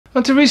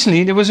Until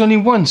recently there was only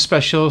one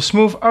special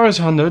Smoove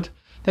RS100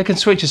 that can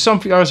switch a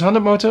Somfy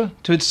RS100 motor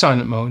to its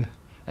silent mode.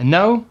 And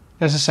now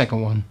there's a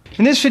second one.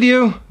 In this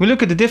video we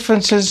look at the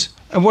differences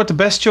and what the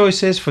best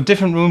choice is for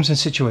different rooms and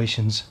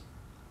situations.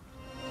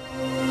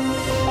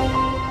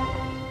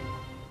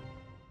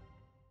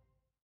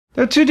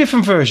 There are two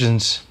different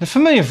versions. The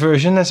familiar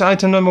version has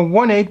item number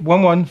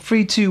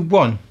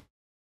 1811321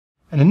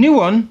 and the new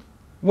one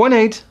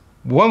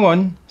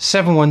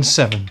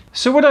 1811717.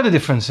 So what are the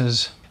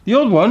differences? The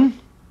old one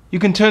you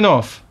can turn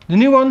off, the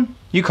new one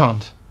you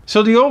can't.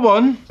 So the old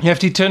one you have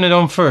to turn it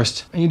on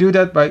first, and you do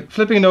that by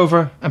flipping it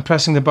over and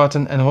pressing the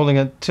button and holding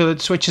it till it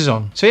switches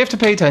on. So you have to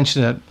pay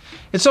attention to that.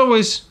 It's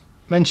always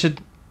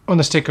mentioned on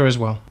the sticker as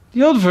well.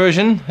 The old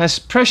version has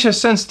pressure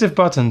sensitive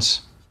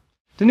buttons.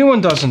 The new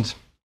one doesn't.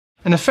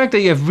 And the fact that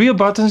you have real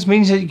buttons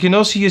means that you can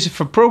also use it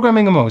for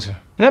programming a motor.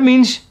 And that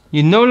means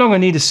you no longer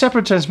need a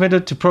separate transmitter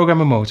to program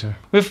a motor.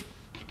 With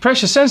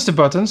pressure sensitive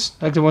buttons,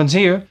 like the ones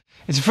here,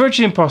 it's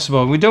virtually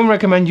impossible. We don't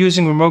recommend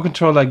using remote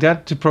control like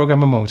that to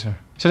program a motor.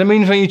 So that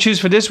means when you choose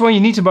for this one,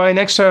 you need to buy an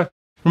extra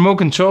remote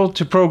control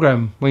to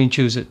program when you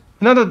choose it.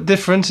 Another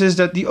difference is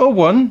that the old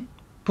one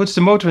puts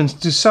the motor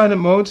into silent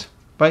mode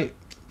by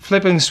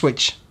flipping the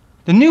switch.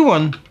 The new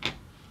one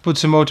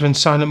puts the motor in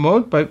silent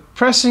mode by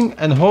pressing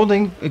and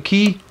holding a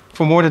key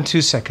for more than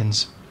 2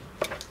 seconds.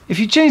 If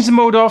you change the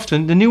mode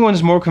often, the new one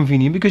is more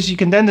convenient because you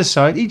can then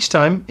decide each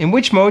time in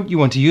which mode you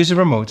want to use the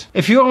remote.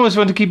 If you always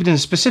want to keep it in a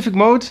specific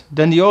mode,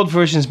 then the old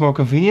version is more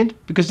convenient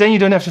because then you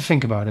don't have to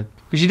think about it.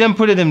 Because you then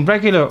put it in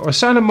regular or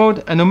silent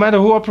mode, and no matter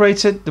who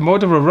operates it, the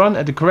motor will run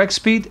at the correct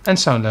speed and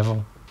sound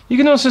level. You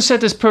can also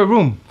set this per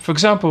room. For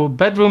example,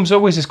 bedrooms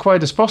always as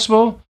quiet as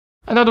possible,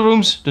 and other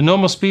rooms the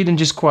normal speed and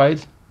just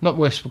quiet, not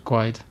whisper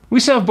quiet. We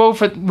sell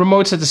both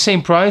remotes at the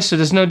same price, so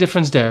there's no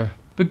difference there.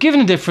 But given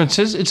the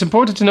differences, it's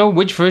important to know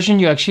which version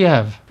you actually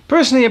have.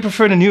 Personally, I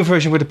prefer the new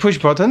version with the push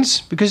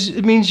buttons, because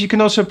it means you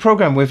can also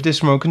program with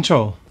this remote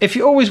control. If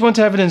you always want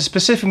to have it in a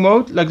specific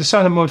mode, like the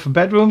silent mode for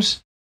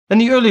bedrooms, then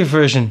the earlier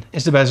version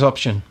is the best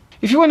option.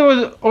 If you want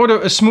to order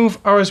a Smoove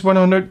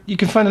RS100, you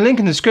can find a link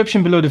in the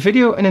description below the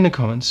video and in the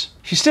comments.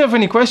 If you still have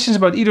any questions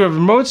about either of the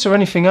remotes or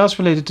anything else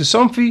related to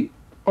Somfy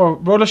or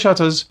roller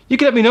shutters, you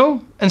can let me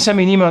know and send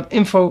me an email at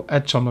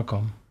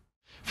info@chom.com.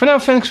 For now,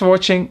 thanks for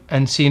watching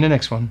and see you in the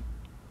next one.